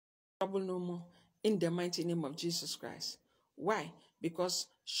trouble no more in the mighty name of Jesus Christ. Why? Because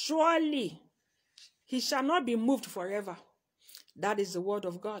surely he shall not be moved forever. That is the word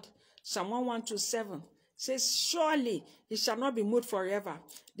of God. Psalm 127 says, surely he shall not be moved forever.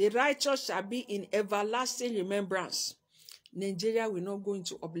 The righteous shall be in everlasting remembrance. Nigeria will not go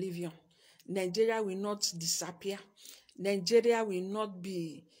into oblivion. Nigeria will not disappear. Nigeria will not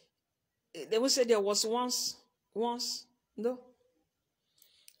be... They will say there was once, no.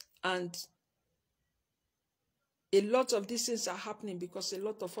 And a lot of these things are happening because a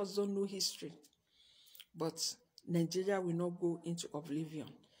lot of us don't know history. But Nigeria will not go into oblivion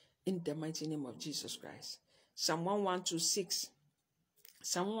in the mighty name of Jesus Christ. Psalm 126.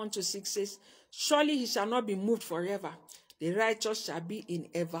 Psalm 126 says, surely he shall not be moved forever. The righteous shall be in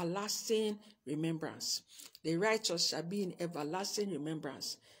everlasting remembrance. The righteous shall be in everlasting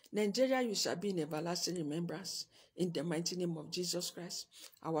remembrance. Nigeria, you shall be in everlasting remembrance in the mighty name of Jesus Christ.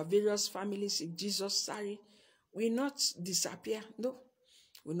 Our various families, if Jesus sorry, will not disappear. No.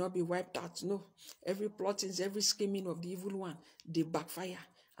 Will not be wiped out. No. Every plotting, every scheming of the evil one, they backfire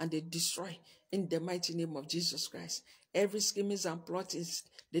and they destroy in the mighty name of Jesus Christ. Every schemings and plottings,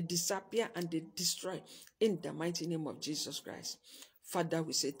 they disappear and they destroy in the mighty name of Jesus Christ. Father,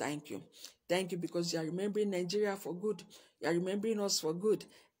 we say thank you. Thank you because you are remembering Nigeria for good. You are remembering us for good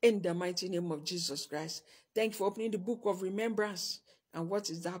in the mighty name of Jesus Christ. Thank you for opening the book of remembrance. And what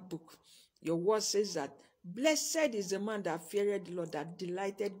is that book? Your word says that blessed is the man that feared the Lord, that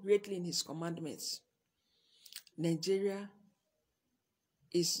delighted greatly in his commandments. Nigeria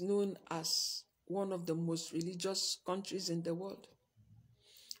is known as one of the most religious countries in the world.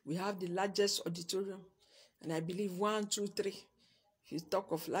 We have the largest auditorium, and I believe 1, 2, 3. If you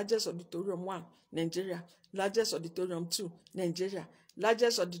talk of largest auditorium 1, Nigeria. Largest auditorium 2, Nigeria.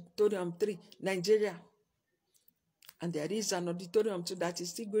 Largest auditorium 3, Nigeria. And there is an auditorium too that is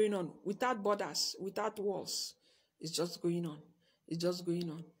still going on without borders, without walls. It's just going on. It's just going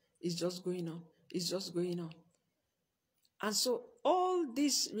on. It's just going on. It's just going on. And so all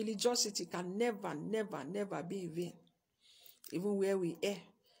this religiosity can never, never, never be in vain. Even where we err,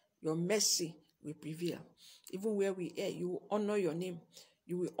 your mercy will prevail. Even where we err, you will honor your name.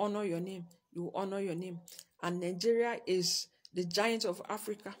 You will honor your name. You will honor your name. And Nigeria is the giant of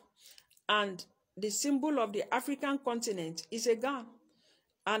Africa. And the symbol of the African continent is a gun.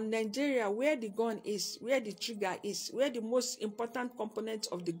 And Nigeria, where the gun is, where the trigger is, where the most important component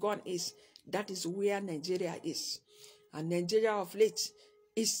of the gun is, that is where Nigeria is. And Nigeria of late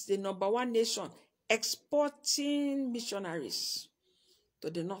is the #1 nation exporting missionaries to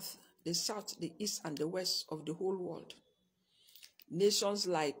the north, the south, the east, and the west of the whole world. Nations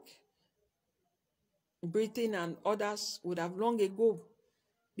like Britain and others would have long ago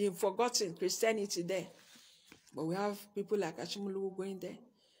been forgotten, Christianity there. But we have people like Ashimulu going there.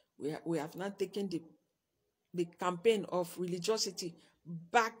 We have not taken the campaign of religiosity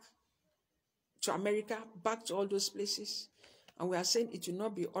back to America, back to all those places. And we are saying it will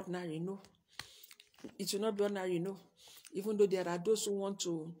not be ordinary, no. It will not be ordinary, no. Even though there are those who want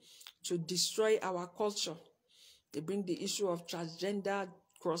to destroy our culture. They bring the issue of transgender,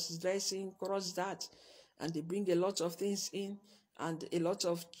 cross-dressing, cross that, and they bring a lot of things in, and a lot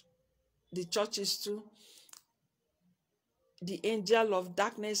of the churches too. The angel of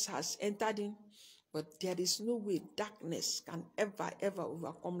darkness has entered in, but there is no way darkness can ever, ever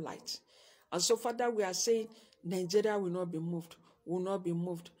overcome light. And so, Father, we are saying Nigeria will not be moved, will not be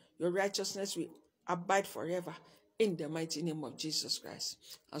moved. Your righteousness will abide forever in the mighty name of Jesus Christ.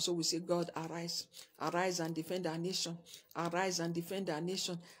 And so we say, God, arise. Arise and defend our nation. Arise and defend our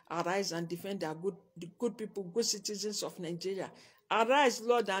nation. Arise and defend the good people, good citizens of Nigeria. Arise,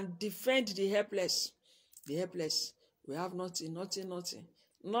 Lord, and defend the helpless. The helpless. We have nothing.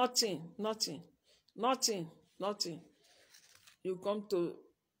 You come to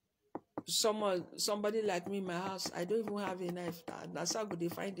somebody like me in my house, I don't even have a knife. That's how good they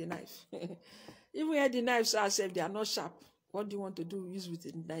find the knife. Even where the knives are safe, they are not sharp. What do you want to do? Use with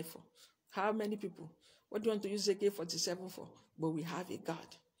a knife for? How many people? What do you want to use AK-47 for? But we have a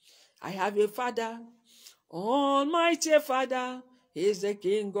God. I have a Father, Almighty Father. He is the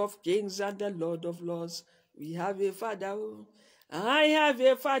King of kings and the Lord of lords. We have a Father. Oh. I have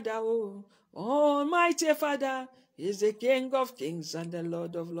a Father. Oh. Almighty Father. He is the King of kings and the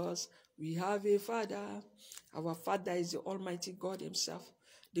Lord of lords. We have a Father. Our Father is the Almighty God himself.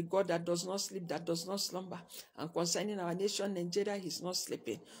 The God that does not sleep, that does not slumber. And concerning our nation, Nigeria, he's not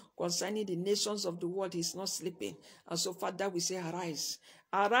sleeping. Concerning the nations of the world, he's not sleeping. And so, Father, we say, arise.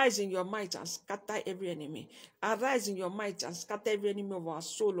 Arise in your might and scatter every enemy. Arise in your might and scatter every enemy of our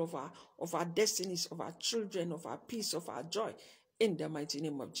soul, of our destinies, of our children, of our peace, of our joy. in the mighty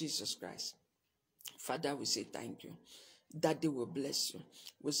name of Jesus Christ. Father, we say thank you. Daddy will bless you.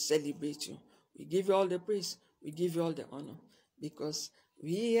 We'll celebrate you. We give you all the praise. We give you all the honor. Because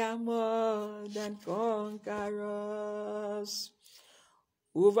we are more than conquerors.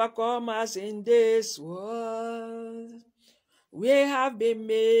 Overcomers in this world. We have been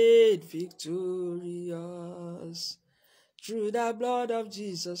made victorious. Through the blood of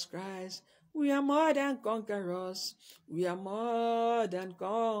Jesus Christ. We are more than conquerors. We are more than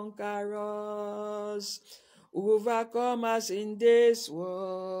conquerors. Overcomers in this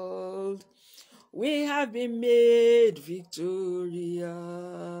world. We have been made victorious.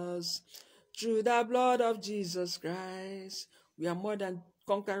 Through the blood of Jesus Christ. We are more than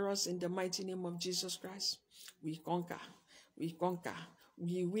conquerors in the mighty name of Jesus Christ. We conquer. We conquer.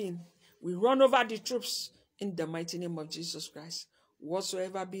 We win. We run over the troops in the mighty name of Jesus Christ.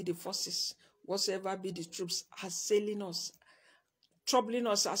 Whatsoever be the forces, whatsoever be the troops assailing us, troubling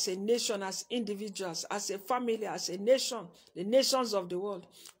us as a nation, as individuals, as a family, as a nation, the nations of the world,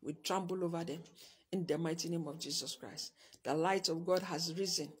 we trample over them in the mighty name of Jesus Christ. The light of God has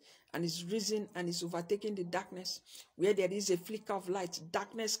risen and is risen and is overtaking the darkness. Where there is a flicker of light,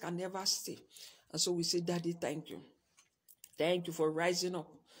 darkness can never stay. And so we say, Daddy, thank you. Thank you for rising up.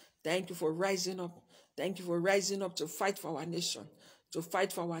 Thank you for rising up. Thank you for rising up to fight for our nation. To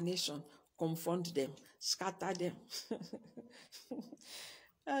fight for our nation. Confront them. Scatter them.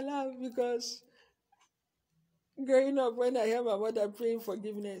 I laugh because growing up, when I hear my mother praying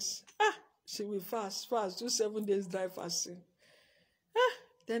forgiveness, she will fast, do 7 days dry fasting.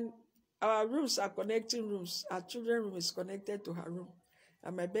 Then our rooms are connecting rooms. Our children's room is connected to her room.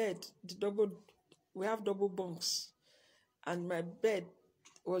 And my bed, we have double bunks. And my bed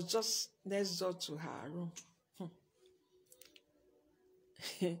was just next door to her room.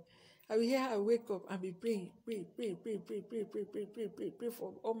 I will hear her wake up and be praying, pray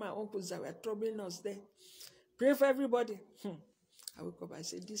for all my uncles that were troubling us there. Pray for everybody. I wake up, I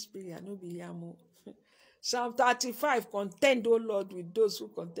say, this prayer, no be yamo. Psalm 35, contend, O Lord, with those who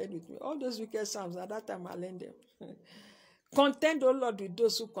contend with me. All those wicked psalms, at that time I learned them. Contend, O Lord, with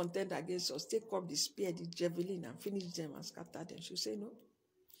those who contend against us. Take up the spear, the javelin, and finish them and scatter them. She'll say, no,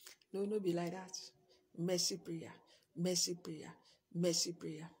 no be like that. Mercy prayer, mercy prayer, mercy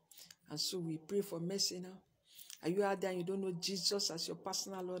prayer. And so we pray for mercy now. Are you out there and you don't know Jesus as your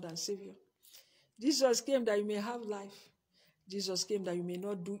personal Lord and Savior? Jesus came that you may have life. Jesus came that you may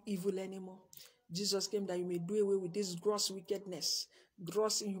not do evil anymore. Jesus came that you may do away with this gross wickedness,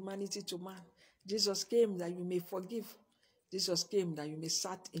 gross inhumanity to man. Jesus came that you may forgive. Jesus came that you may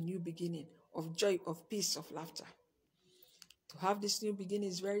start a new beginning of joy, of peace, of laughter. To have this new beginning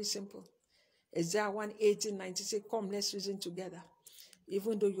is very simple. Isaiah 1:18-19 say, come, let's reason together.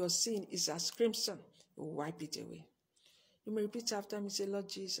 Even though your sin is as crimson, you will wipe it away. You may repeat after me, say, Lord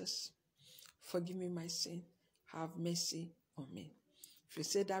Jesus, forgive me my sin. Have mercy on me. If you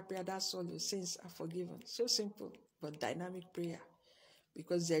say that prayer, that's all, your sins are forgiven. So simple, but dynamic prayer.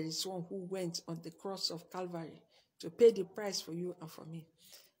 Because there is one who went on the cross of Calvary to pay the price for you and for me.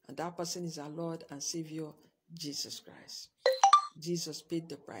 And that person is our Lord and Savior, Jesus Christ. Jesus paid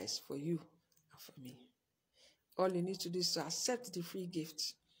the price for you and for me. All you need to do is to accept the free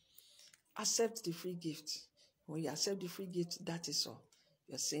gift. Accept the free gift. When you accept the free gift, that is all.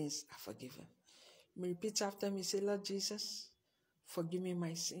 Your sins are forgiven. You may repeat after me, say, Lord Jesus, forgive me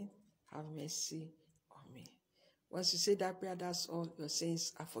my sin. Have mercy on me. Once you say that prayer, that's all. Your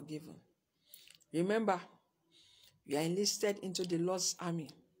sins are forgiven. Remember, you are enlisted into the Lord's army.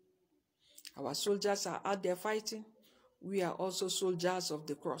 Our soldiers are out there fighting. We are also soldiers of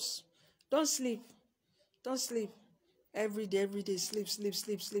the cross. Don't sleep. Don't sleep. Every day, sleep.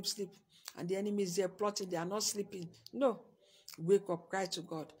 And the enemy is there plotting. They are not sleeping. No. Wake up, cry to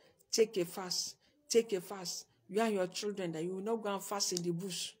God. Take a fast. Take a fast. You and your children, that you will not go and fast in the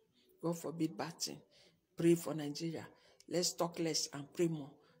bush. God forbid bad thing. Pray for Nigeria. Let's talk less and pray more.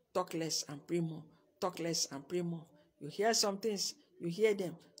 Talk less and pray more. Talk less and pray more. You hear some things, you hear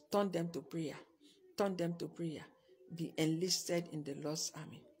them. Turn them to prayer. Turn them to prayer. Be enlisted in the Lord's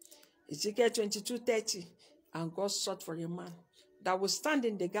army. Ezekiel 22:30, and God sought for a man that would stand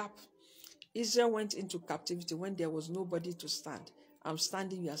in the gap. Israel went into captivity when there was nobody to stand. I'm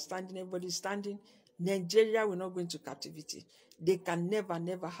standing, you are standing, everybody's standing. Nigeria will not go into captivity. They can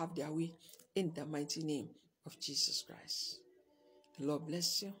never have their way in the mighty name of Jesus Christ. The Lord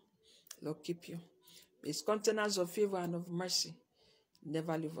bless you. The Lord keep you. May His countenance of favor and of mercy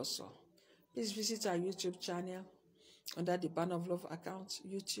never leave us all. Please visit our YouTube channel under the Banner of Love account,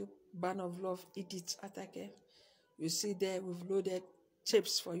 YouTube, Banner of Love, Edith, Atake. You see there, we've loaded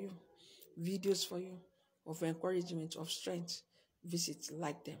tips for you, videos for you, of encouragement, of strength. Visit,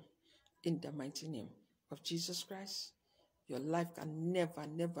 like them. In the mighty name of Jesus Christ, your life can never,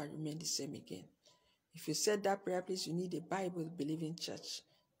 never remain the same again. If you said that prayer, please, you need a Bible-believing church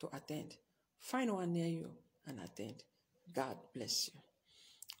to attend. Find one near you and attend. God bless you.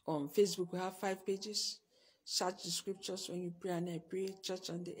 On Facebook, we have 5 pages. Search the scriptures when you pray, and I pray. Church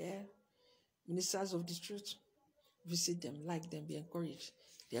on the air. Ministers of the truth. Visit them, like them, be encouraged.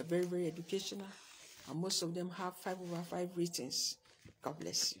 They are very, very educational. And most of them have 5/5 ratings. God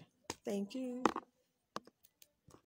bless you. Thank you.